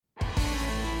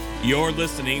You're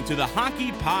listening to the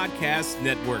Hockey Podcast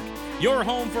Network, your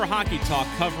home for hockey talk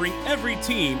covering every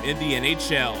team in the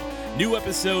NHL. New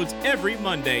episodes every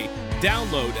Monday.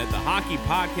 Download at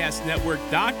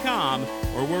thehockeypodcastnetwork.com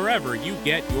or wherever you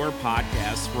get your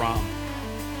podcasts from.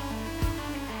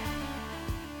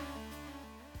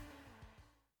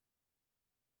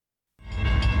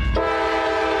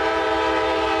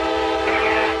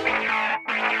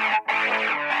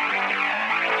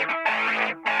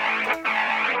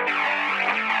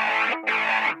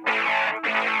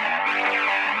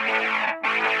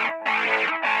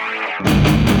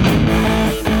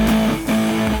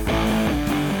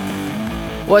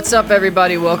 What's up,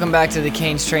 everybody? Welcome back to the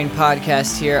Canes Train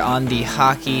podcast here on the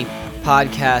Hockey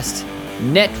Podcast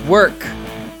Network.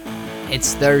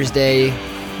 It's Thursday.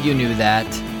 You knew that.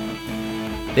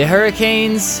 The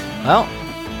Hurricanes, well,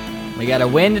 we got a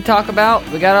win to talk about.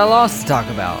 We got a loss to talk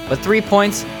about. But 3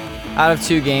 points out of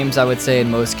 2 games, I would say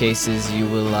in most cases,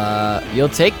 you'll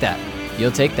take that. You'll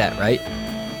take that, right?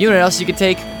 You know what else you could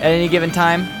take at any given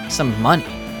time? Some money,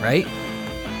 right?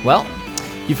 Well,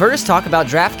 you've heard us talk about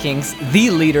DraftKings,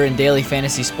 the leader in daily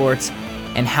fantasy sports,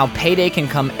 and how payday can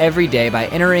come every day by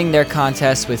entering their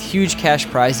contests with huge cash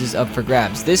prizes up for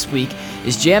grabs. This week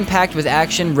is jam-packed with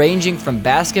action ranging from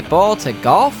basketball to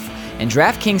golf, and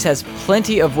DraftKings has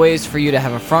plenty of ways for you to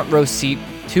have a front row seat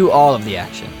to all of the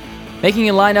action. Making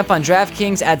a lineup on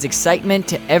DraftKings adds excitement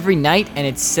to every night, and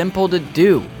it's simple to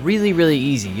do. Really, really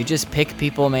easy. You just pick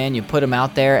people, man, you put them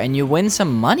out there, and you win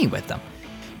some money with them.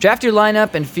 Draft your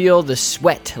lineup and feel the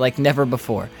sweat like never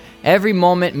before. Every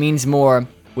moment means more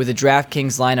with a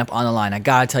DraftKings lineup on the line. I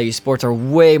gotta tell you, sports are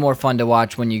way more fun to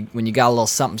watch when you got a little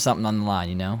something on the line,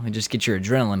 you know? And just get your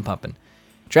adrenaline pumping.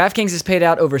 DraftKings has paid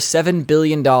out over $7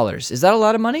 billion. Is that a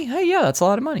lot of money? Hey, yeah, that's a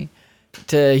lot of money.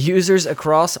 To users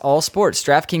across all sports,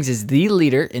 DraftKings is the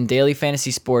leader in daily fantasy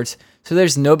sports, so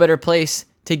there's no better place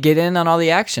to get in on all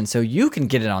the action, so you can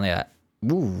get in on that.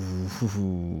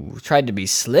 Ooh, tried to be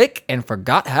slick and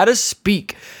forgot how to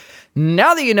speak.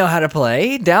 Now that you know how to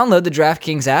play, download the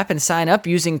DraftKings app and sign up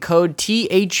using code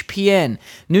THPN.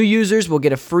 New users will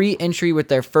get a free entry with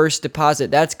their first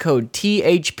deposit. That's code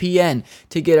THPN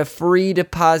to get a free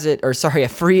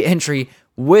entry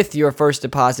with your first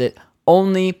deposit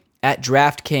only at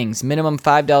DraftKings. Minimum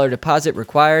 $5 deposit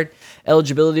required.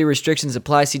 Eligibility restrictions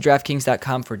apply. See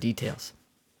DraftKings.com for details.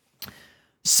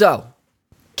 So,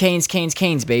 Canes,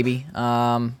 baby.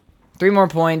 3 more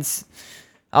points.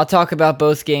 I'll talk about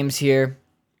both games here.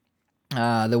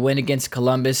 The win against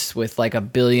Columbus with like 1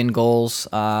 billion goals.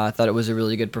 I thought it was a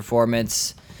really good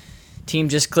performance. Team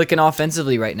just clicking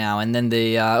offensively right now. And then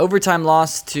the overtime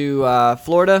loss to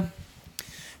Florida.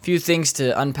 A few things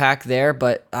to unpack there,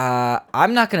 but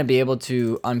I'm not going to be able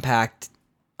to unpack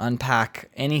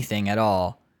anything at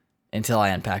all until I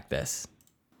unpack this.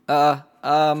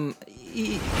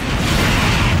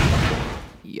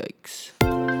 Yikes.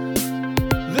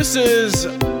 This is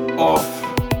off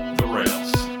the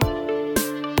rails.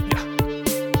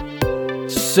 Yeah.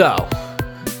 So,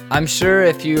 I'm sure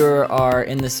if you are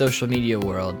in the social media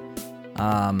world,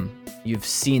 you've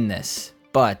seen this,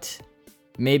 but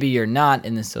maybe you're not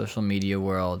in the social media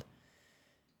world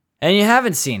and you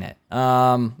haven't seen it.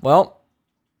 Well,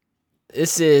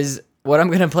 this is what I'm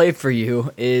gonna play for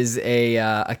you is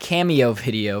a cameo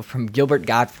video from Gilbert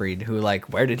Gottfried, who,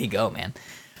 like, where did he go, man?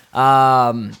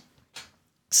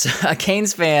 So a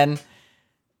Canes fan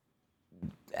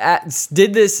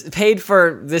paid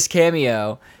for this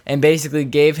cameo and basically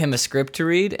gave him a script to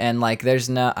read, and like, this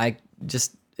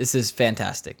is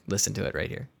fantastic. Listen to it right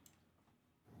here.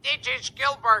 This is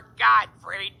Gilbert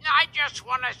Gottfried, and I just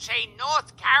want to say,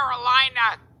 North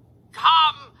Carolina,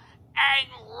 come and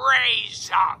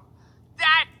raise up.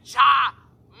 That's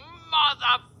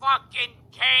motherfucking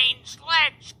Canes.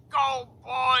 Let's go,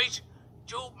 boys,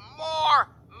 to more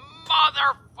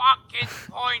motherfucking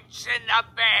points in the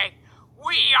bag.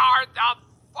 We are the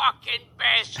fucking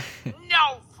best.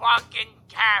 No fucking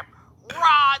cap.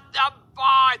 Rod the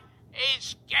Bod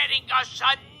is getting us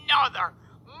another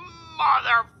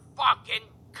motherfucking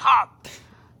cup.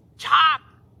 Top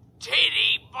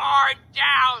titty bar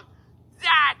down.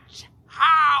 That's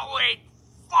how it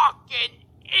fucking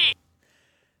is.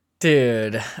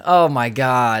 Dude, oh my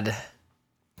god.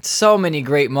 So many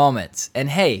great moments. And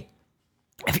hey,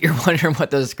 if you're wondering what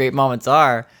those great moments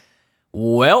are,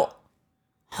 well,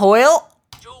 To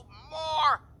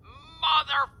more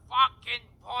motherfucking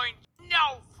points.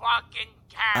 No fucking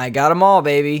cap. I got them all,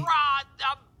 baby. Rod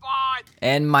the Bod.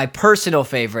 And my personal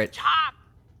favorite. Top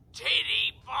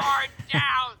titty bar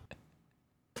down.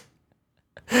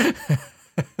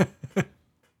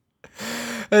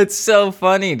 It's so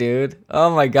funny, dude.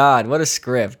 Oh my god, what a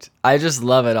script. I just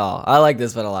love it all. I like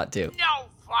this one a lot too. No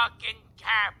fucking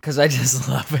cap. Because I just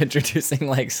love introducing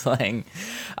like slang.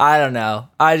 I don't know.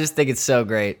 I just think it's so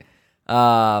great.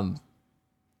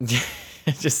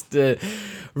 Just a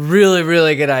really,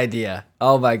 really good idea.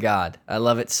 Oh my god. I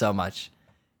love it so much.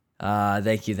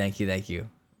 Thank you.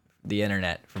 The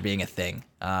internet for being a thing.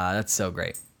 That's so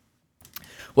great.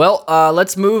 Well,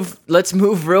 let's move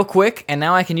real quick, and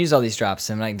now I can use all these drops.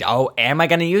 I'm like, oh, am I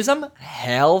gonna use them?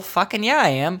 Hell fucking yeah, I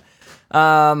am.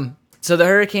 So the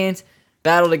Hurricanes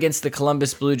battled against the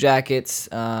Columbus Blue Jackets,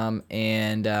 and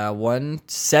won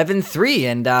 7-3,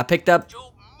 and picked up 2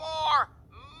 more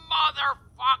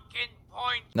motherfucking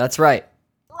points. That's right.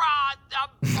 Rod the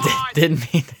bod.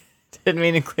 Didn't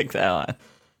mean to click that one.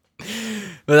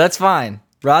 But that's fine.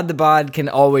 Rod the bod can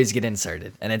always get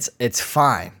inserted, and it's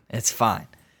fine. It's fine.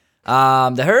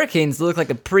 The Hurricanes look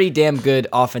like a pretty damn good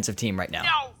offensive team right now.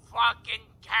 No fucking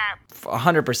cap.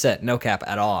 100%, no cap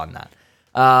at all on that.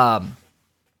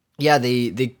 Yeah,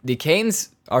 the Canes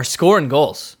are scoring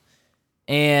goals.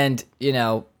 And,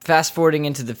 fast forwarding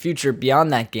into the future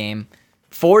beyond that game,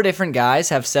 4 different guys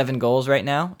have 7 goals right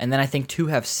now, and then I think 2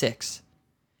 have 6.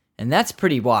 And that's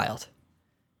pretty wild.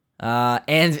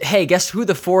 And hey, guess who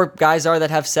the 4 guys are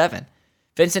that have 7?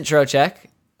 Vincent Trocheck.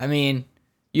 I mean,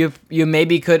 you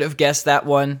maybe could have guessed that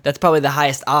one. That's probably the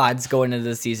highest odds going into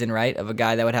the season, right? Of a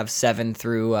guy that would have 7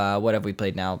 through, what have we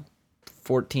played now?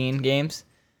 14 games?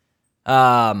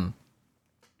 So,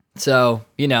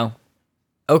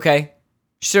 okay,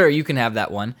 sure, you can have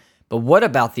that one. But what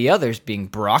about the others being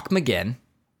Brock McGinn?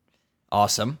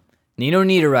 Awesome. Nino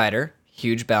Niederreiter,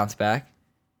 huge bounce back.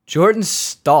 Jordan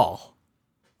Stahl.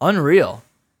 Unreal.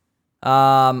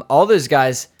 All those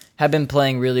guys have been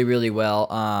playing really, really well.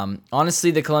 Honestly,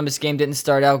 the Columbus game didn't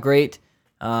start out great.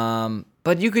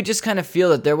 But you could just kind of feel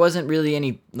that there wasn't really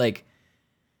any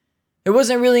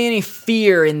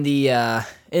fear in the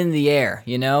air,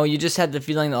 You just had the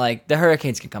feeling that the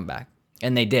Hurricanes can come back.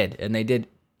 And they did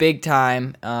big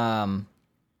time. I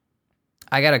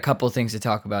got a couple things to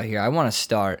talk about here. I want to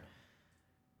start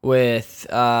with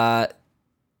I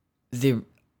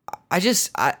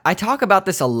talk about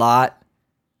this a lot,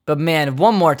 but man,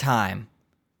 one more time,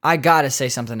 I gotta say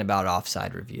something about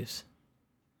offside reviews.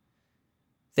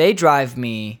 They drive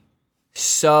me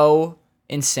so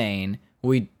insane.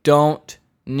 We don't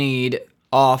need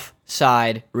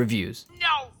offside reviews.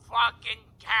 No fucking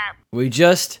cap. We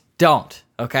just don't,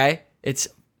 okay? It's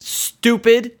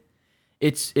stupid.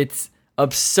 It's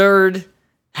absurd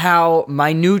how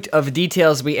minute of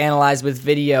details we analyze with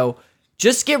video.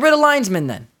 Just get rid of linesmen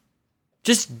then.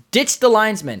 Just ditch the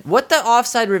linesman. What the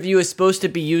offside review is supposed to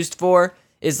be used for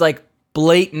is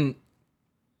blatant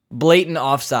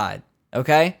offside,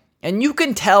 okay? And you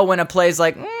can tell when a play is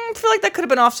I feel like that could have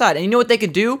been offside. And you know what they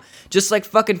could do? Just like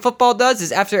fucking football does,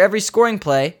 is after every scoring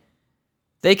play,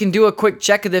 they can do a quick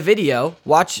check of the video,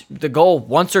 watch the goal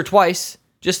once or twice,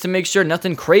 just to make sure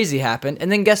nothing crazy happened.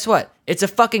 And then guess what? It's a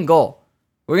fucking goal.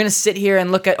 We're going to sit here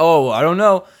and look at, I don't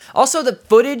know. Also, the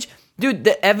footage, dude,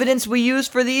 the evidence we use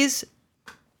for these,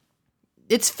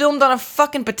 it's filmed on a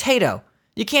fucking potato.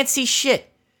 You can't see shit.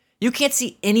 You can't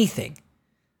see anything.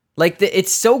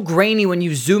 It's so grainy when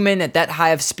you zoom in at that high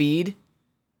of speed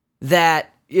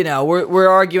that, we're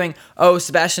arguing,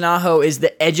 Sebastian Aho is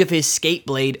the edge of his skate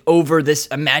blade over this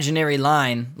imaginary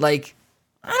line. I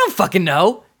don't fucking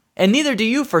know. And neither do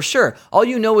you for sure. All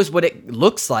you know is what it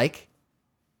looks like.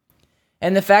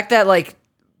 And the fact that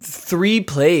 3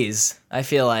 plays, I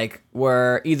feel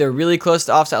were either really close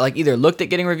to offside, either looked at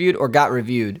getting reviewed or got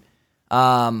reviewed.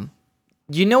 You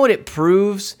know what it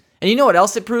proves? And you know what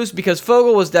else it proves? Because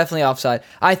Fogle was definitely offside.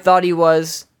 I thought he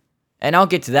was, and I'll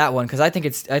get to that one because I think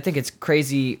it's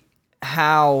crazy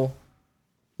how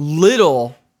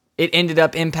little it ended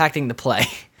up impacting the play.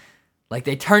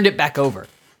 They turned it back over.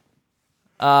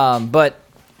 But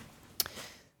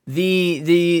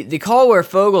the call where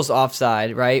Fogel's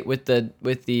offside, right, with the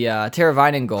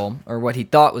Teravainen goal, or what he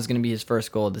thought was going to be his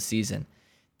first goal of the season,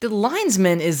 the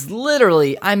linesman is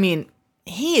literally,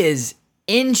 he is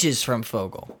inches from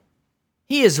Fogle.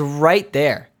 He is right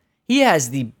there. He has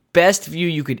the best view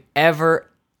you could ever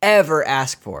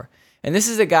ask for. And this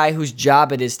is a guy whose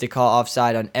job it is to call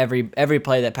offside on every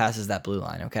play that passes that blue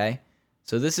line, okay?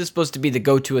 So this is supposed to be the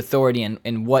go-to authority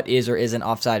in what is or isn't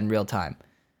offside in real time.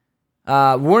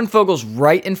 Warren Fogel's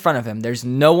right in front of him. There's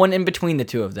no one in between the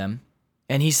two of them.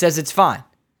 And he says it's fine.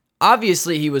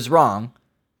 Obviously, he was wrong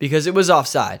because it was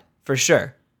offside, for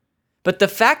sure. But the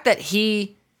fact that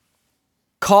he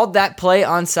called that play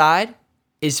onside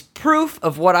is proof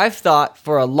of what I've thought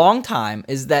for a long time,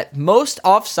 is that most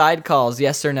offside calls,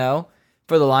 yes or no,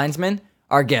 for the linesmen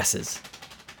are guesses.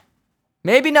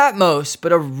 Maybe not most,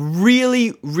 but a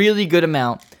really, really good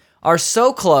amount are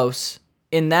so close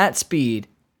in that speed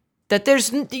that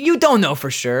you don't know for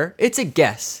sure. It's a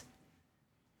guess.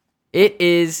 It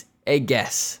is a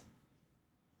guess.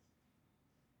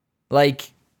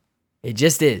 Like, it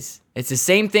just is. It's the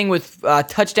same thing with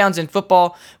touchdowns in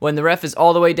football when the ref is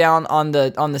all the way down on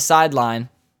the sideline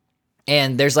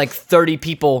and there's like 30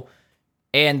 people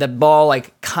and the ball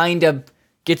like kind of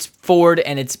gets forward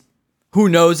and it's who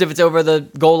knows if it's over the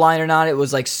goal line or not. It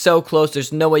was like so close.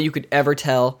 There's no way you could ever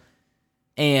tell.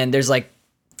 And there's like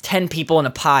 10 people in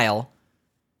a pile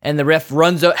and the ref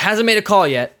hasn't made a call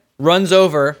yet, runs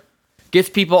over, gets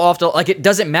people off the, like, it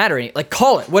doesn't matter. Like,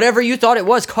 call it. Whatever you thought it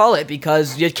was, call it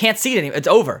because you can't see it anymore. It's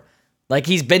over. Like,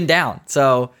 he's been down.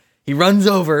 So he runs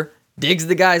over, digs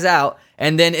the guys out,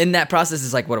 and then in that process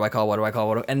is like, what do I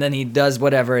call? And then he does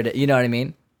whatever it, you know what I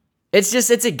mean? It's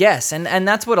a guess. And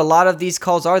that's what a lot of these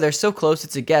calls are. They're so close,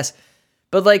 it's a guess.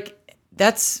 But, like,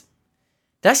 that's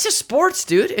just sports,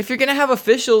 dude. If you're going to have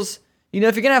officials, if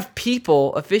you're going to have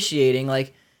people officiating,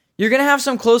 like, you're going to have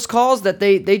some close calls that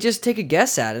they just take a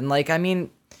guess at. And, like, I mean,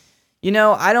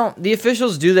 the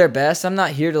officials do their best. I'm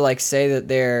not here to, like, say that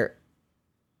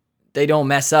they don't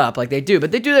mess up like they do,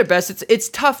 but they do their best. It's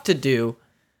tough to do.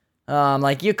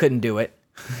 Like, you couldn't do it,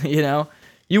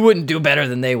 you wouldn't do better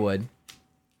than they would.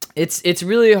 It's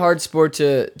really a hard sport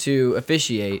to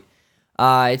officiate.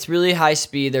 It's really high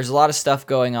speed. There's a lot of stuff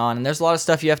going on, and there's a lot of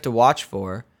stuff you have to watch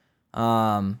for.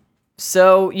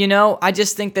 So, I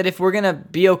just think that if we're going to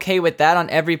be okay with that on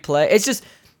every play, it's just,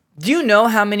 do you know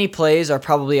how many plays are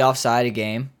probably offside a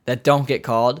game that don't get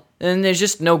called? And there's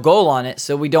just no goal on it,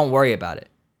 so we don't worry about it.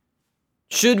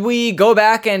 Should we go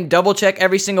back and double check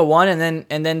every single one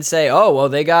and then say, oh, well,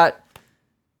 they got,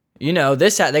 they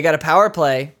got a power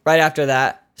play right after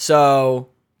that, so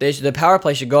the power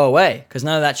play should go away because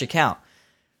none of that should count.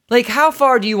 Like, how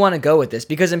far do you want to go with this?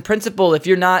 Because in principle, if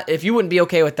you wouldn't be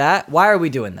okay with that, why are we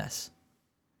doing this?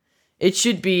 It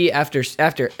should be after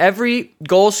every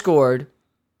goal scored,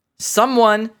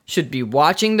 someone should be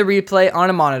watching the replay on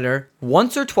a monitor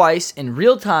once or twice in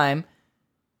real time.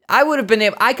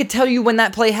 I could tell you when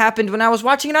that play happened when I was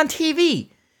watching it on TV.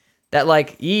 That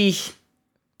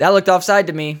that looked offside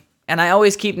to me. And I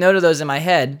always keep note of those in my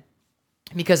head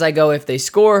because I go, if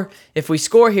we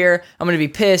score here, I'm going to be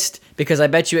pissed because I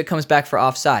bet you it comes back for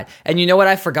offside. And you know what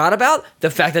I forgot about? The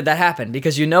fact that happened.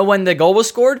 Because when the goal was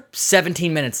scored?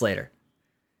 17 minutes later.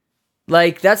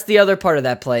 Like, that's the other part of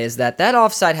that play is that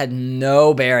offside had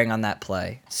no bearing on that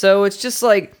play. So it's just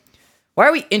like, why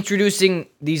are we introducing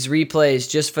these replays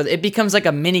just for... It becomes like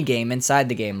a mini game inside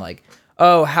the game. Like,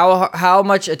 oh, how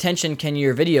much attention can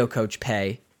your video coach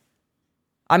pay?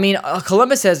 I mean,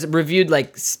 Columbus has reviewed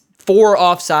like 4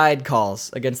 offside calls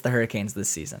against the Hurricanes this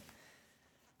season.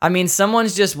 I mean,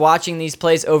 someone's just watching these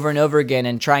plays over and over again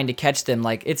and trying to catch them.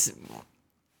 Like,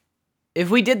 if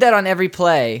we did that on every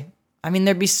play, I mean,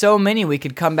 there'd be so many we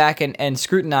could come back and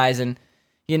scrutinize and,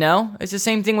 it's the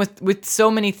same thing with so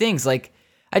many things. Like,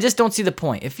 I just don't see the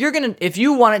point. If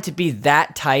you want it to be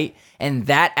that tight and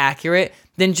that accurate,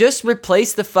 then just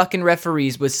replace the fucking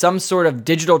referees with some sort of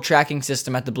digital tracking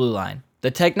system at the blue line. The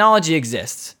technology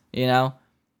exists,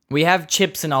 We have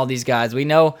chips in all these guys. We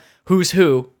know who's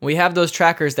who. We have those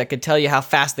trackers that could tell you how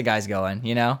fast the guy's going,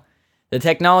 The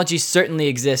technology certainly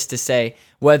exists to say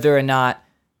whether or not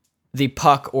the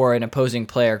puck or an opposing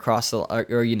player crossed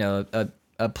a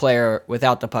player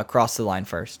without the puck crossed the line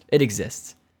first. It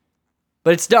exists.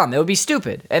 But it's dumb. It would be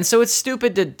stupid. And so it's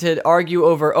stupid to argue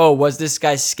over, was this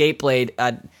guy's skate blade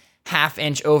a half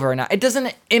inch over or not? It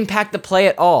doesn't impact the play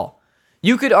at all.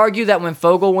 You could argue that when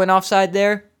Fogle went offside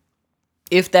there,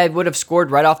 if they would have scored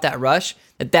right off that rush,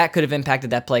 that could have impacted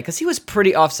that play because he was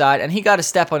pretty offside and he got a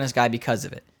step on his guy because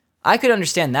of it. I could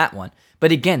understand that one.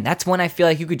 But again, that's one I feel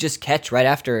like you could just catch right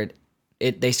after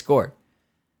they scored.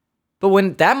 But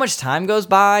when that much time goes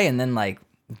by and then like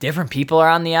different people are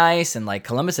on the ice and like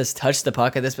Columbus has touched the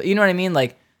puck at this, but you know what I mean?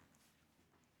 Like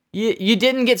you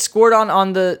didn't get scored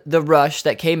on the rush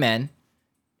that came in,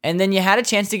 and then you had a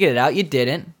chance to get it out. You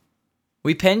didn't.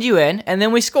 We pinned you in, and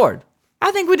then we scored.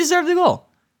 I think we deserved the goal.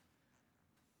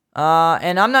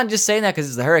 And I'm not just saying that because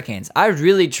it's the Hurricanes. I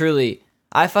really, truly,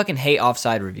 I fucking hate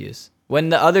offside reviews. When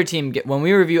the other team when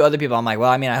we review other people, I'm like, well,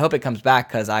 I mean, I hope it comes back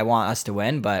because I want us to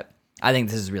win, but I think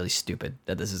this is really stupid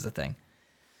that this is the thing.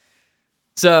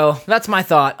 So that's my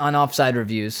thought on offside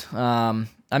reviews.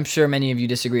 I'm sure many of you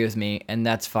disagree with me, and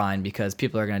that's fine because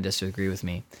people are going to disagree with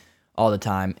me all the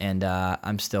time, and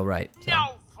I'm still right. So.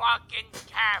 No fucking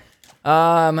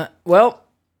cap. Well,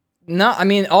 no, I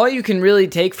mean, all you can really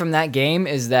take from that game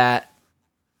is that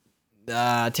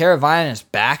Teravainen is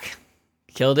back.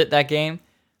 Killed it that game.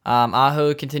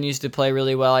 Aho continues to play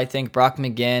really well, I think. Brock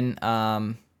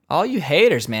McGinn. All you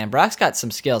haters, man. Brock's got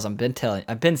some skills. I've been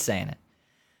saying it.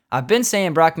 I've been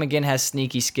saying Brock McGinn has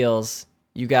sneaky skills.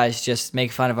 You guys just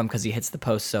make fun of him because he hits the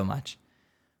post so much.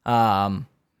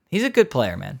 He's a good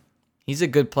player, man. He's a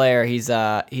good player. He's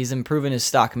improving his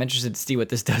stock. I'm interested to see what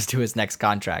this does to his next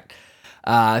contract.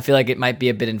 I feel like it might be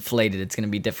a bit inflated. It's going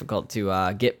to be difficult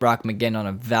to get Brock McGinn on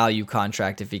a value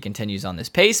contract if he continues on this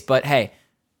pace. But hey,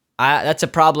 that's a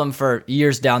problem for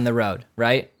years down the road,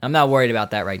 right? I'm not worried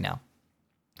about that right now.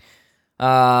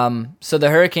 So the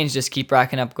Hurricanes just keep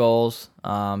racking up goals.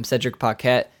 Cedric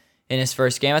Paquette in his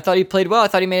first game, I thought he played well. I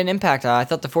thought he made an impact. I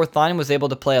thought the fourth line was able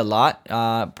to play a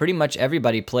lot. Pretty much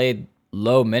everybody played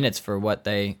low minutes for what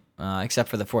they, except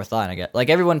for the fourth line, I guess. Like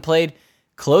everyone played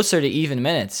closer to even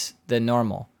minutes than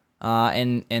normal,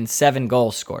 and 7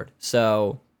 goals scored.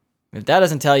 So if that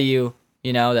doesn't tell you,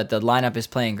 that the lineup is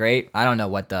playing great, I don't know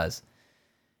what does.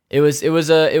 It was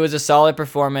a solid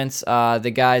performance.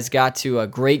 The guys got to a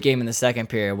great game in the second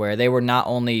period where they were not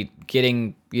only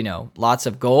getting, lots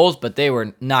of goals, but they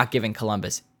were not giving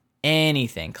Columbus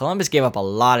anything. Columbus gave up a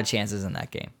lot of chances in that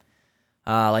game.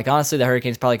 Honestly, the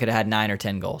Hurricanes probably could have had 9 or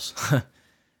 10 goals.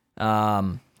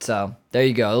 So there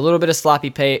you go. A little bit of sloppy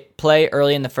play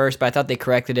early in the first, but I thought they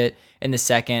corrected it in the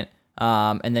second,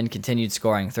 and then continued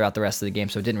scoring throughout the rest of the game,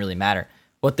 so it didn't really matter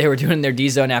what they were doing in their D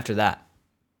zone after that.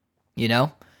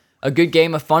 A good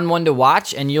game, a fun one to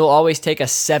watch, and you'll always take a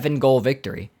 7-goal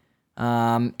victory.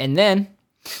 And then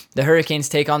the Hurricanes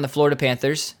take on the Florida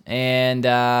Panthers, and,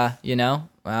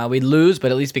 we lose,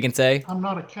 but at least we can say, I'm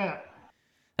not a cat.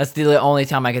 That's the only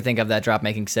time I could think of that drop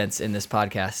making sense in this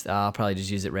podcast. I'll probably just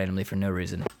use it randomly for no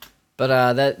reason.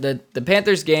 But the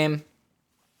Panthers game,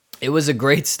 it was a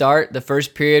great start. The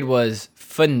first period was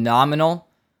phenomenal.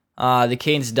 The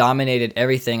Canes dominated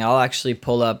everything. I'll actually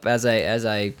pull up, as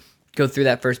I go through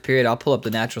that first period, I'll pull up the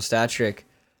natural stat trick,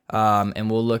 and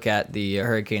we'll look at the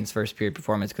Hurricanes' first period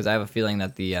performance, because I have a feeling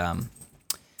that the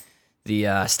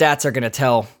stats are going to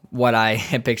tell what I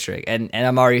am picturing, and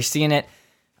I'm already seeing it.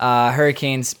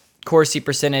 Hurricanes Corsi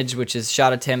percentage, which is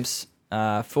shot attempts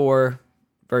for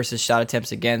versus shot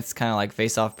attempts against, kind of like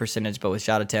face-off percentage, but with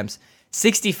shot attempts,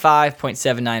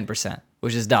 65.79%,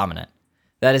 which is dominant.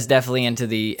 That is definitely into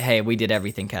the, hey, we did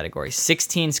everything category.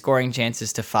 16 scoring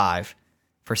chances to 5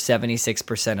 for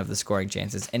 76% of the scoring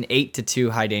chances, and 8 to 2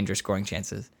 high-danger scoring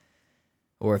chances.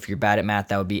 Or if you're bad at math,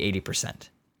 that would be 80%.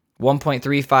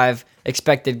 1.35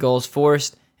 expected goals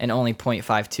forced, and only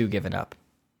 0.52 given up.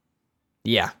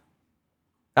 Yeah,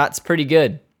 that's pretty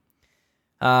good.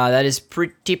 That is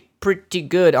pretty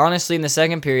good. Honestly, in the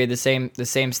second period, the same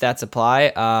stats apply.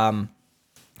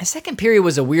 The second period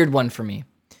was a weird one for me.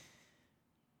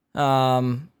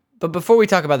 But before we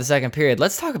talk about the second period,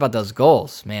 let's talk about those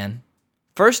goals, man.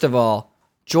 First of all,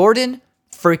 Jordan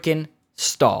freaking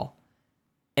Staal.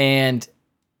 And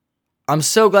I'm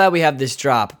so glad we have this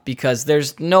drop, because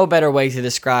there's no better way to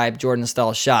describe Jordan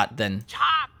Staal's shot than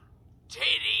Top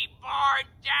titty bar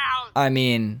down. I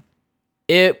mean,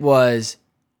 it was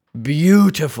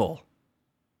beautiful.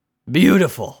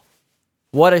 Beautiful.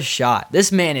 What a shot.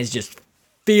 This man is just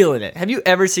feeling it. Have you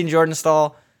ever seen Jordan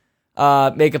Staal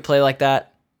make a play like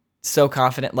that? So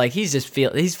confident. Like, he's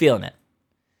feeling it.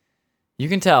 You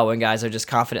can tell when guys are just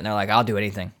confident and they're like, I'll do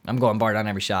anything. I'm going bar down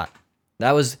every shot.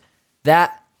 That was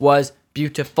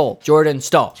beautiful. Jordan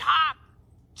Staal. Top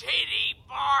titty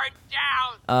bar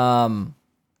down.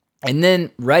 And then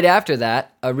right after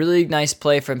that, a really nice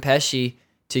play from Pesce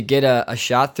to get a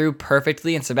shot through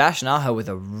perfectly, and Sebastian Aho with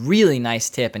a really nice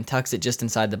tip and tucks it just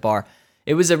inside the bar.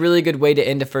 It was a really good way to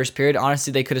end the first period.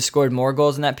 Honestly, they could have scored more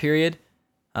goals in that period,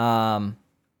 but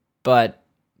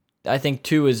I think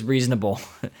 2 is reasonable.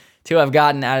 2 I've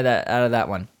gotten out of that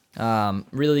one.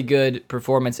 Really good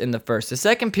performance in the first. The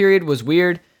second period was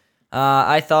weird.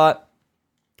 I thought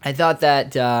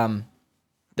that the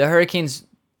Hurricanes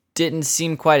didn't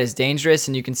seem quite as dangerous,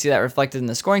 and you can see that reflected in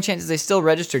the scoring chances. They still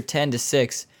registered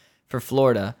 10-6 for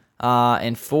Florida,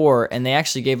 and 4, and they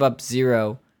actually gave up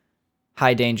 0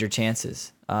 high danger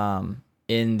chances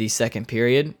in the second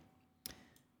period.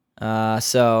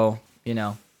 So,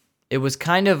 it was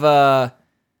kind of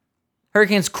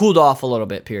Hurricanes cooled off a little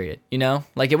bit, period.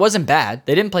 Like, it wasn't bad.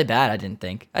 They didn't play bad, I didn't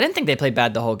think. I didn't think they played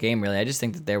bad the whole game, really. I just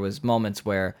think that there was moments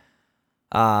where,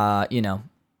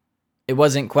 it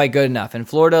wasn't quite good enough. And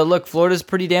Florida's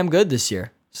pretty damn good this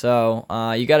year. So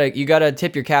you gotta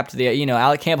tip your cap to the,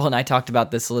 Alec Campbell and I talked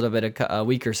about this a little bit a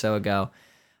week or so ago.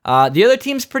 The other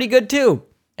team's pretty good too,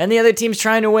 and the other team's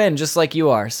trying to win just like you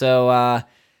are. So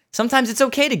sometimes it's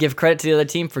okay to give credit to the other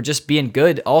team for just being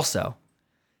good also.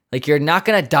 Like, you're not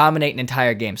going to dominate an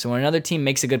entire game. So when another team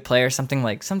makes a good play or something,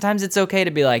 like, sometimes it's okay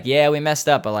to be like, yeah, we messed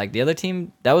up, but like the other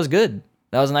team, that was good.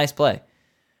 That was a nice play.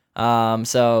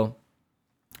 So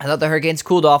I thought the Hurricanes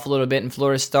cooled off a little bit, and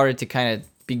Florida started to kind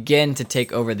of begin to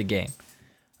take over the game.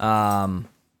 The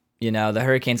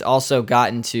Hurricanes also got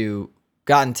into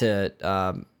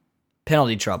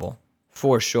penalty trouble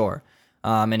for sure.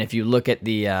 And if you look at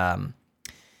the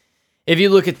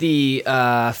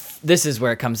this is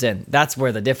where it comes in. That's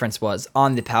where the difference was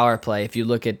on the power play. If you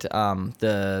look at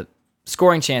the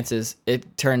scoring chances,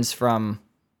 it turns from,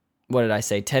 what did I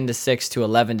say, 10-6 to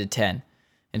 11-10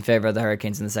 in favor of the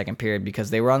Hurricanes in the second period because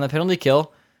they were on the penalty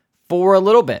kill for a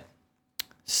little bit.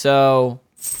 So,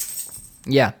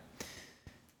 yeah.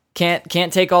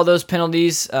 Can't take all those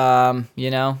penalties. It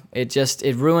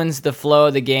ruins the flow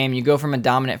of the game. You go from a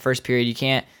dominant first period.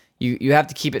 You have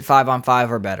to keep it 5-on-5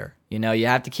 or better. You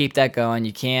have to keep that going.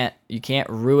 You can't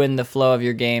ruin the flow of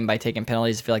your game by taking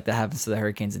penalties. I feel like that happens to the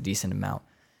Hurricanes a decent amount.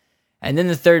 And then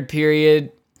the third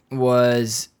period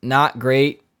was not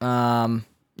great. I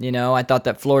thought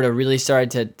that Florida really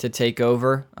started to take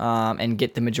over and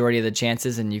get the majority of the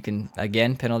chances, and you can,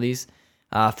 again, penalties.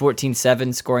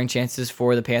 14-7 scoring chances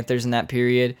for the Panthers in that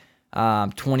period.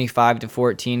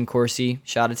 25-14 Corsi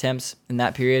shot attempts in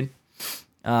that period.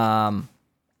 Not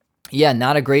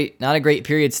a great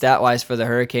period stat-wise for the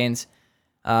Hurricanes.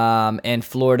 And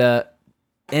Florida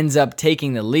ends up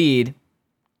taking the lead,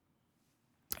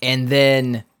 and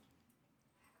then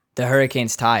the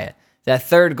Hurricanes tie it. That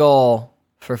third goal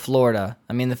for Florida,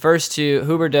 I mean, the first two,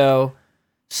 Huberdeau,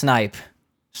 Snipe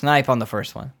on the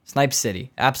first one. Snipe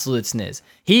City, absolute sniz.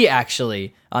 He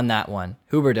actually, on that one,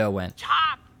 Huberdeau went.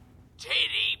 Top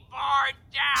titty bar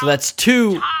down. So that's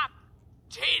two Top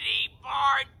titty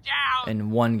bar down. in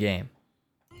one game.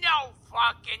 No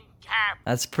fucking cap.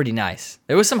 That's pretty nice.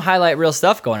 There was some highlight reel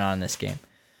stuff going on in this game.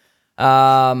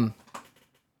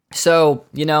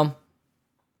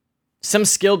 Some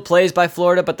skilled plays by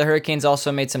Florida, but the Hurricanes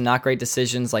also made some not great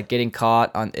decisions, like getting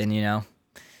caught on, and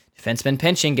defenseman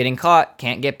pinching, getting caught,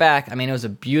 can't get back. I mean, it was a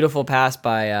beautiful pass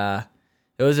by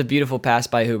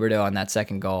Huberdeau on that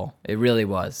second goal. It really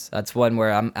was. That's one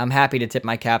where I'm happy to tip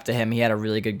my cap to him. He had a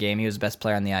really good game. He was the best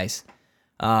player on the ice.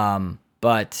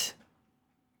 But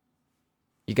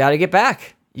you got to get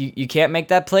back. You can't make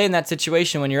that play in that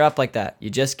situation when you're up like that. You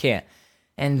just can't.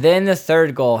 And then the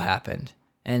third goal happened.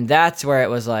 And that's where it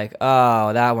was like,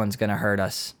 oh, that one's going to hurt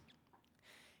us.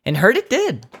 And hurt it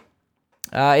did.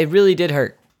 It really did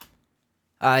hurt.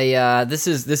 This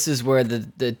is where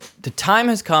the time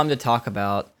has come to talk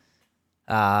about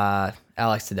Alex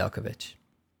Nedeljkovic.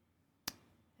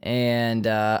 And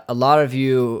a lot of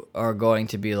you are going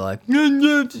to be like,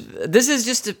 this is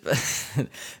just this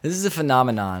is a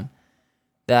phenomenon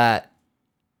that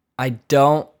I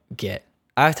don't get.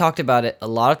 I've talked about it a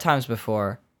lot of times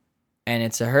before, and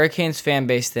it's a Hurricanes fan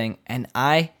base thing, and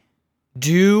I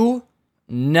do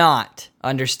not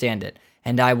understand it,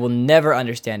 and I will never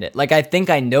understand it. Like, I think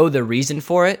I know the reason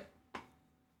for it,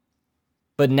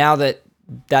 but now that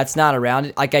that's not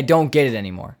around, like, I don't get it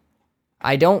anymore.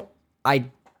 I don't,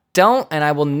 and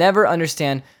I will never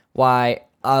understand why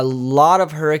a lot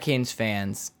of Hurricanes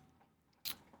fans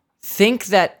think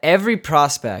that every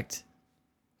prospect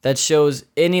that shows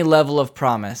any level of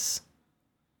promise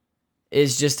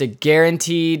is just a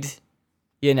guaranteed,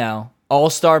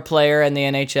 all-star player in the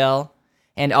NHL,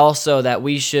 and also that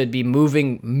we should be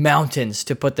moving mountains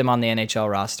to put them on the NHL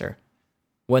roster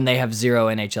when they have zero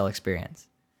NHL experience.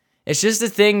 It's just a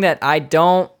thing that I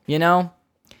don't,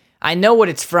 I know what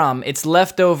it's from. It's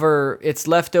leftover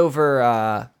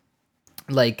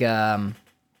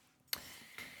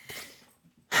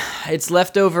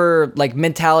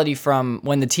mentality from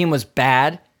when the team was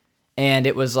bad, and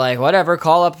it was like, whatever,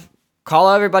 call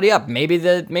everybody up. Maybe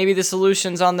the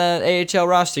solution's on the AHL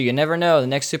roster. You never know. The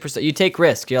next superstar, you take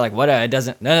risk. You're like,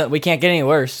 no, we can't get any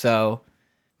worse, so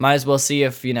might as well see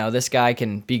if, this guy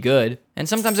can be good. And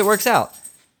sometimes it works out.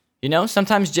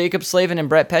 Sometimes Jacob Slavin and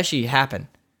Brett Pesce happen.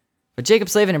 But Jacob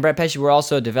Slavin and Brett Pesce were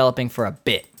also developing for a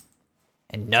bit.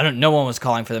 And no one was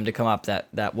calling for them to come up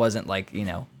that wasn't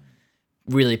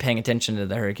really paying attention to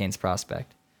the Hurricanes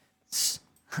prospect.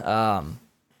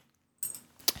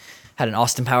 Had an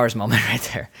Austin Powers moment right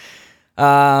there.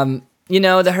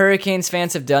 The Hurricanes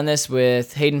fans have done this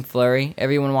with Hayden Fleury.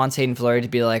 Everyone wants Hayden Fleury to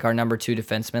be like our number 2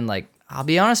 defenseman. Like, I'll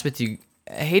be honest with you,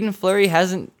 Hayden Fleury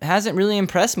hasn't really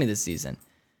impressed me this season.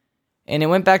 And it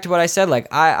went back to what I said.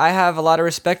 Like, I have a lot of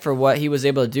respect for what he was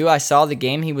able to do. I saw the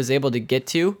game he was able to get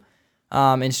to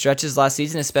in stretches last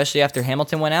season, especially after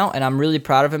Hamilton went out, and I'm really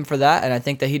proud of him for that, and I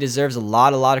think that he deserves a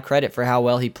lot of credit for how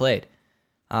well he played.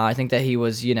 I think that he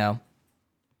was,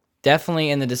 definitely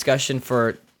in the discussion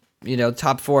for,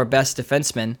 top 4 best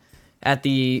defensemen at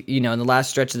the, in the last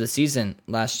stretch of the season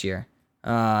last year.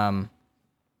 But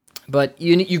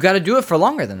you got to do it for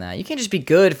longer than that. You can't just be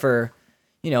good for,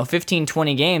 15,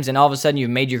 20 games and all of a sudden you've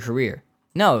made your career.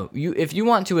 No, if you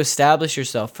want to establish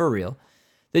yourself for real,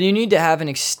 then you need to have an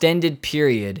extended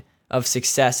period of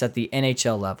success at the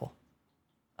NHL level.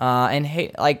 And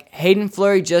Hayden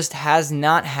Fleury just has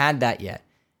not had that yet.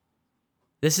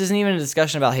 This isn't even a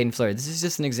discussion about Hayden Fleury. This is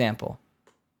just an example.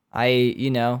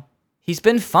 He's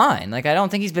been fine. I don't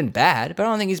think he's been bad, but I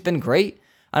don't think he's been great.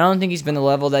 I don't think he's been the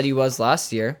level that he was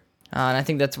last year. And I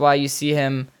think that's why you see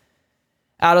him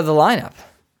out of the lineup.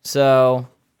 So,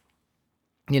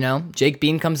 Jake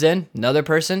Bean comes in, another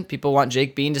person. People want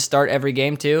Jake Bean to start every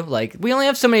game too. We only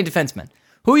have so many defensemen.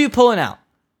 Who are you pulling out?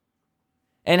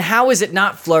 And how is it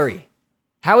not Fleury?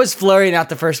 How is Fleury not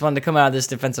the first one to come out of this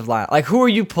defensive line? Who are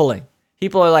you pulling?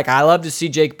 People are I love to see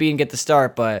Jake Bean get the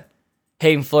start, but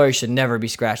Hayden Fleury should never be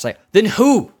scratched. Then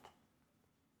who?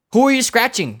 Who are you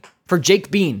scratching for Jake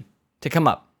Bean to come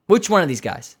up? Which one of these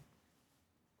guys?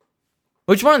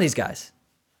 Which one of these guys?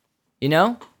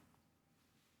 A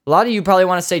lot of you probably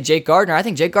want to say Jake Gardner. I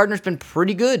think Jake Gardner's been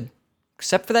pretty good,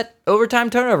 except for that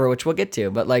overtime turnover, which we'll get to.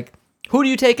 But, who do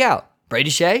you take out? Brady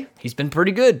Shea? He's been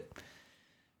pretty good.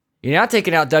 You're not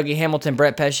taking out Dougie Hamilton,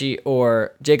 Brett Pesce,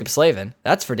 or Jacob Slavin.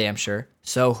 That's for damn sure.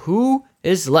 So who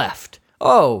is left?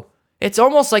 Oh, it's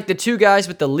almost like the 2 guys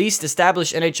with the least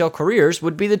established NHL careers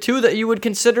would be the 2 that you would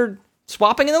consider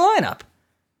swapping in the lineup.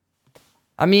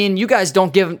 I mean, you guys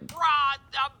don't give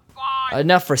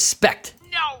enough respect.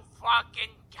 No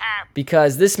fucking cap.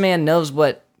 Because this man knows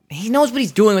what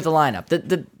he's doing with the lineup.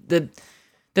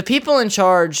 The people in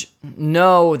charge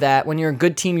know that when you're a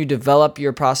good team, you develop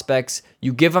your prospects,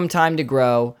 you give them time to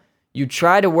grow, you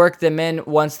try to work them in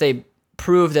once they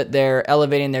prove that they're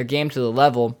elevating their game to the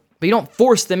level, but you don't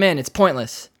force them in. It's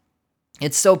pointless.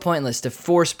 It's so pointless to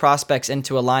force prospects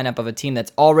into a lineup of a team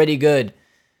that's already good.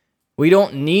 We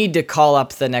don't need to call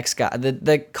up the next guy.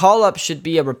 The call-up should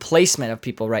be a replacement of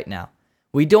people right now.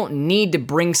 We don't need to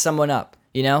bring someone up,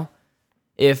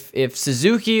 If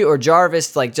Suzuki or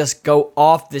Jarvis just go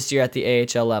off this year at the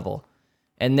AHL level,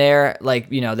 and they're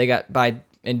they got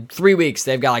in 3 weeks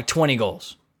they've got 20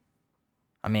 goals.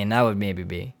 I mean, that would maybe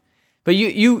be, but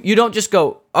you don't just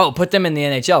go, put them in the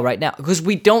NHL right now, because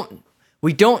we don't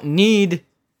need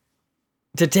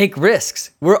to take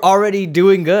risks. We're already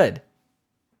doing good,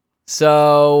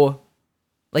 so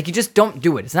you just don't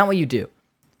do it. It's not what you do.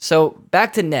 So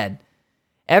back to Ned.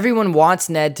 Everyone wants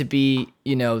Ned to be,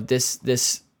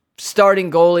 this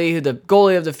starting goalie, the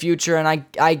goalie of the future, and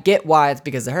I get why. It's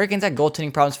because the Hurricanes had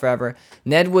goaltending problems forever.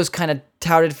 Ned was kind of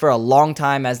touted for a long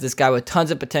time as this guy with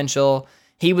tons of potential.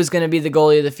 He was going to be the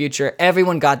goalie of the future.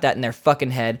 Everyone got that in their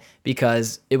fucking head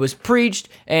because it was preached,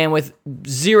 and with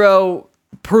zero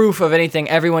proof of anything,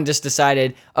 everyone just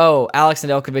decided, Alex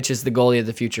Nedeljkovic is the goalie of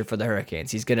the future for the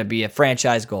Hurricanes. He's going to be a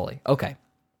franchise goalie. Okay,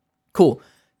 cool.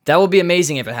 That will be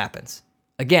amazing if it happens.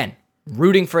 Again,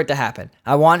 rooting for it to happen.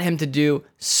 I want him to do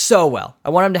so well.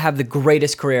 I want him to have the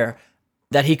greatest career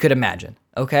that he could imagine,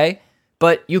 okay?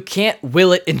 But you can't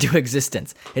will it into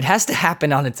existence. It has to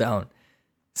happen on its own.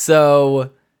 So,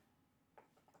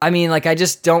 I mean, I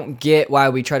just don't get why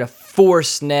we try to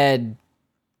force Ned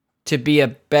to be a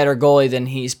better goalie than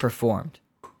he's performed.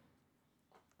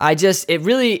 It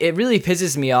really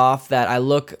pisses me off that I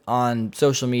look on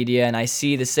social media and I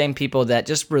see the same people that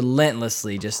just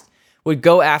relentlessly would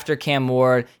go after Cam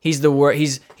Ward. He's the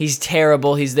worst. He's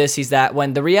terrible. He's this. He's that.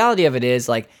 When the reality of it is,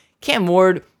 Cam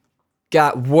Ward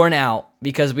got worn out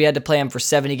because we had to play him for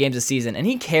 70 games a season, and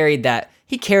he carried that.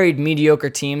 He carried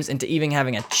mediocre teams into even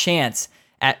having a chance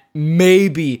at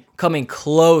maybe coming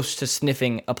close to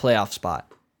sniffing a playoff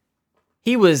spot.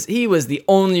 He was the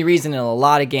only reason in a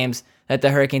lot of games that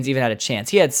the Hurricanes even had a chance.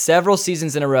 He had several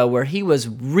seasons in a row where he was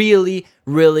really,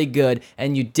 really good,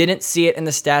 and you didn't see it in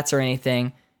the stats or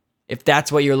anything. If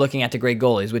that's what you're looking at to grade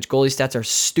goalies, which goalie stats are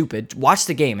stupid, watch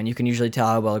the game and you can usually tell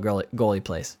how well a goalie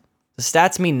plays. The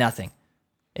stats mean nothing.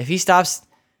 If he stops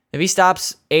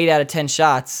 8 out of 10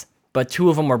 shots, but 2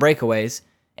 of them were breakaways,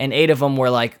 and 8 of them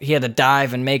were he had to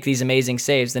dive and make these amazing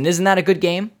saves, then isn't that a good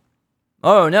game?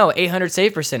 Oh no, 800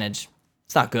 save percentage.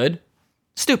 It's not good.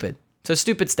 Stupid. It's a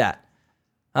stupid stat.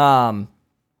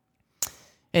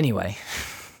 Anyway.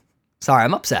 Sorry,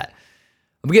 I'm upset.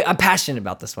 I'm passionate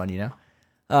about this one,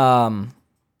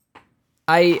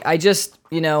 I just,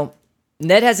 Ned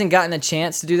hasn't gotten a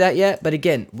chance to do that yet, but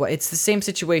again, it's the same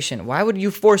situation. Why would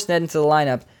you force Ned into the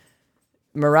lineup?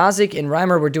 Mrazek and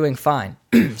Reimer were doing fine.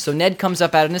 So Ned comes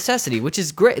up out of necessity, which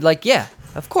is great. Yeah,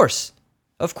 of course.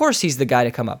 Of course he's the guy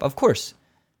to come up. Of course.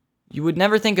 You would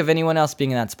never think of anyone else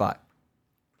being in that spot.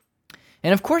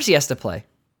 And of course he has to play.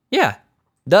 Yeah.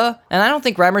 Duh. And I don't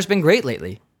think Reimer's been great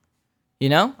lately. You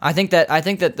know? I think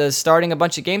that the starting a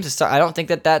bunch of games I don't think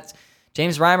that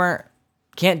James Reimer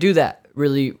can't do that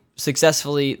really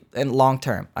successfully and long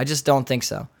term. I just don't think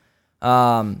so.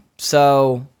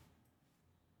 So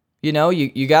you know,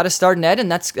 you got to start Ned,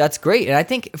 and that's great. And I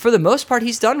think for the most part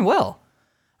he's done well.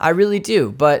 I really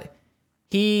do. But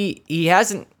he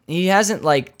hasn't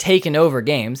like taken over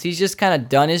games. He's just kind of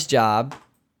done his job.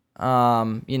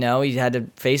 You know, he had to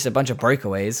face a bunch of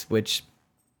breakaways, which,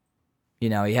 you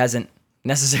know, he hasn't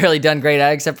necessarily done great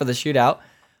at except for the shootout.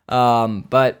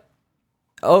 But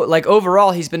like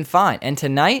overall, he's been fine. And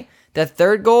tonight, that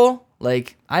third goal,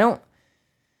 like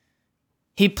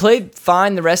he played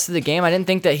fine the rest of the game. I didn't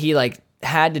think that he like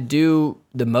had to do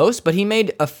the most, but he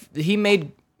made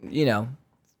you know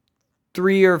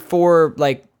 3 or 4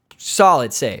 like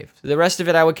solid saves. The rest of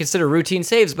it I would consider routine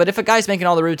saves, but if a guy's making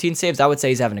all the routine saves, I would say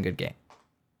he's having a good game.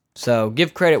 So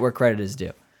give credit where credit is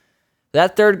due.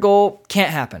 That third goal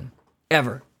can't happen.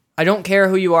 Ever. I don't care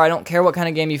who you are. I don't care what kind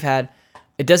of game you've had.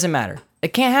 It doesn't matter.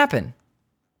 It can't happen.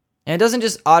 And it doesn't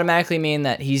just automatically mean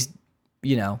that he's,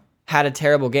 you know, had a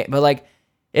terrible game. But, like,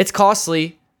 it's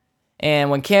costly. And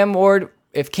when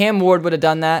if Cam Ward would have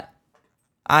done that,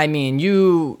 I mean,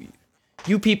 you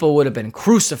people would have been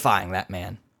crucifying that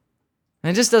man.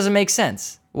 And it just doesn't make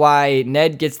sense why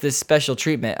Ned gets this special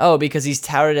treatment. Oh, because he's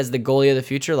touted as the goalie of the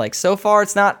future. Like, so far,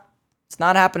 it's not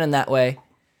happening that way.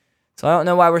 So I don't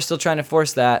know why we're still trying to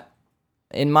force that.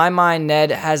 In my mind, Ned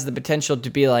has the potential to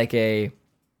be like a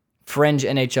fringe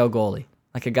NHL goalie,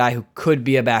 like a guy who could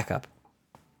be a backup.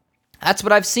 That's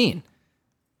what I've seen.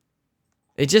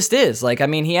 It just is. Like, I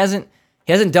mean, he hasn't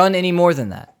done any more than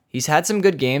that. He's had some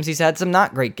good games. He's had some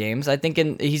not great games. I think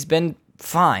he's been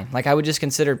fine. Like, I would just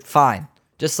consider fine.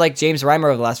 Just like James Reimer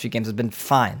over the last few games has been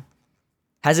fine.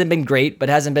 Hasn't been great, but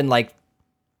hasn't been like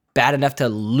bad enough to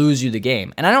lose you the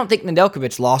game. And I don't think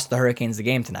Nedeljkovic lost the Hurricanes the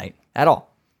game tonight at all.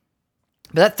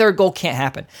 But that third goal can't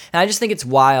happen. And I just think it's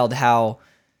wild how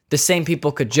the same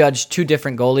people could judge 2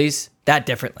 different goalies that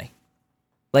differently.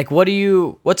 Like,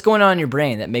 what's going on in your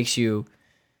brain that makes you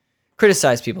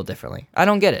criticize people differently? I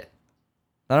don't get it.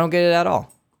 I don't get it at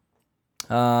all.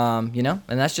 You know,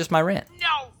 and that's just my rant.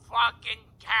 No fucking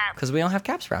cap. Because we don't have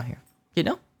caps around here, you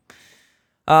know?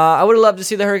 I would have loved to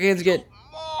see the Hurricanes get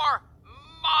more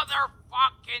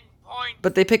motherfucking points.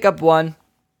 But they pick up 1,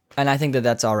 and I think that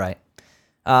that's all right.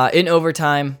 In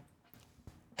overtime,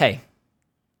 hey,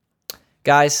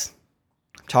 guys,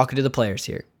 I'm talking to the players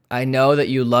here. I know that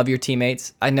you love your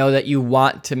teammates. I know that you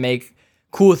want to make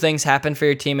cool things happen for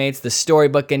your teammates. The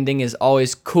storybook ending is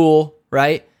always cool,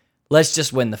 right? Let's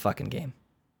just win the fucking game.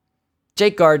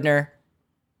 Jake Gardiner,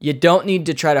 you don't need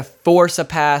to try to force a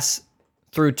pass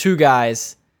through 2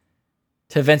 guys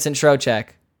to Vincent Trocheck,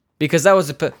 because that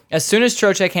was as soon as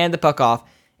Trocheck handed the puck off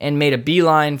and made a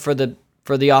beeline for the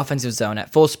offensive zone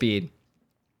at full speed,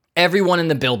 everyone in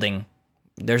the building,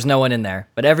 there's no one in there,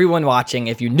 but everyone watching,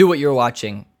 if you knew what you were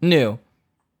watching, knew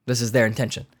this is their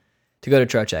intention, to go to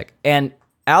Trocheck. And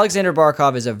Alexander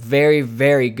Barkov is a very,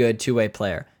 very good two-way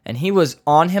player, and he was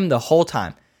on him the whole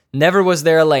time. Never was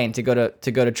there a lane to go to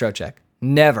Trocheck.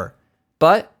 Never.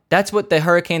 But that's what the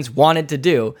Hurricanes wanted to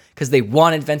do, because they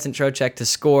wanted Vincent Trocheck to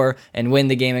score and win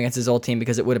the game against his old team,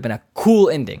 because it would have been a cool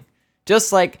ending.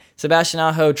 Just like Sebastian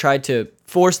Aho tried to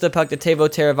force the puck to Teuvo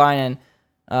Teravainen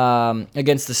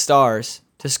against the Stars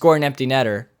to score an empty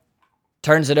netter,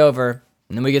 turns it over,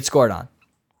 and then we get scored on.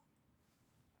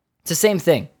 It's the same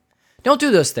thing. Don't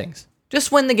do those things.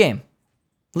 Just win the game.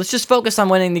 Let's just focus on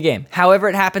winning the game. However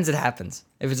it happens, it happens.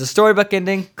 If it's a storybook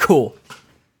ending, cool.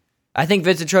 I think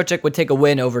Vincent Trocheck would take a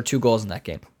win over 2 goals in that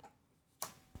game.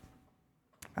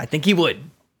 I think he would.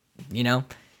 You know?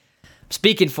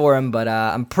 Speaking for him, but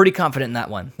I'm pretty confident in that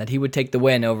one, that he would take the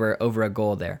win over a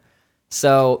goal there.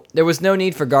 So there was no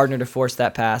need for Gardiner to force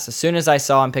that pass. As soon as I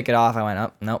saw him pick it off, I went,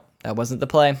 oh, nope, that wasn't the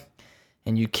play.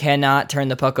 And you cannot turn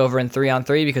the puck over in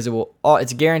 3-on-3 because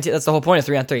it's guaranteed. That's the whole point of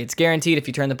 3-on-3. It's guaranteed if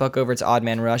you turn the puck over, it's odd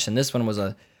man rush, and this one was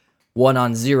a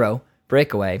 1-on-0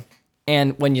 breakaway.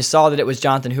 And when you saw that it was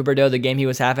Jonathan Huberdeau, the game he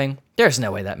was having, there's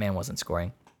no way that man wasn't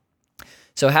scoring.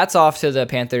 So hats off to the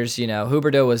Panthers. You know,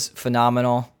 Huberdeau was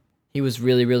phenomenal. He was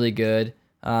really, really good.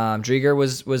 Drieger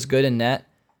was good in net.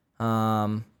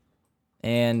 I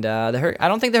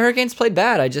don't think the Hurricanes played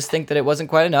bad. I just think that it wasn't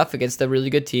quite enough against a really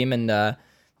good team, and the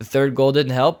third goal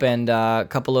didn't help, and a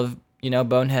couple of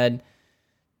bonehead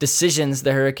decisions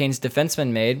the Hurricanes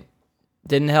defensemen made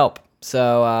didn't help.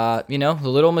 So the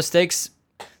little mistakes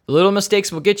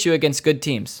will get you against good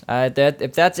teams.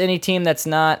 If that's any team that's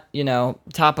not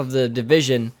top of the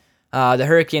division, the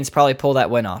Hurricanes probably pull that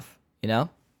win off. You know,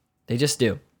 they just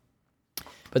do.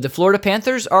 But the Florida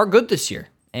Panthers are good this year,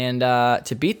 and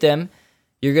to beat them,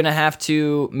 you're gonna have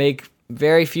to make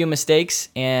very few mistakes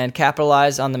and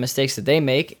capitalize on the mistakes that they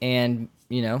make, and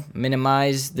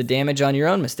minimize the damage on your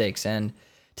own mistakes. And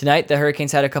tonight, the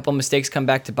Hurricanes had a couple mistakes come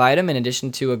back to bite them, in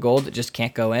addition to a goal that just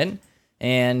can't go in.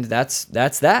 And that's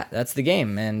that. That's the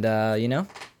game. And,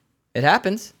 it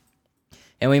happens.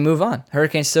 And we move on.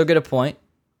 Hurricanes still get a point.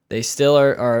 They still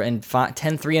are in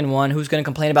 10-3-1. Who's going to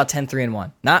complain about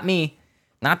 10-3-1? Not me.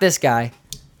 Not this guy.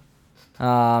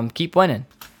 Keep winning.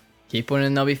 Keep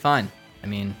winning, they'll be fine. I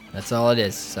mean, that's all it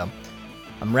is. So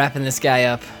I'm wrapping this guy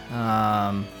up.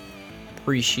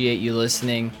 Appreciate you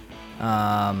listening.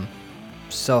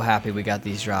 So happy we got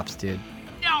these drops, dude.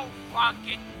 No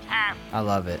fucking cap. I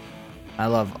love it. I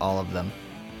love all of them.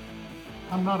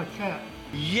 I'm not a cat.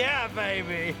 Yeah,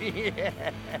 baby.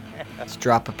 It's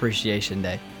Drop Appreciation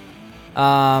Day.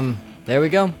 There we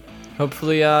go.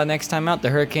 Hopefully, next time out, the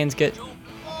Hurricanes get... 2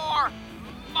 more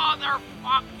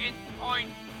motherfucking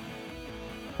points.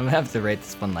 I'm gonna have to rate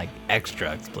this one, like,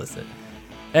 extra explicit.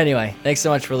 Anyway, thanks so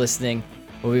much for listening.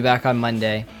 We'll be back on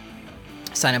Monday.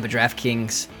 Sign up at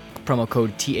DraftKings. Promo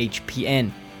code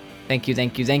THPN. Thank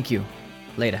you.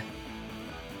 Later.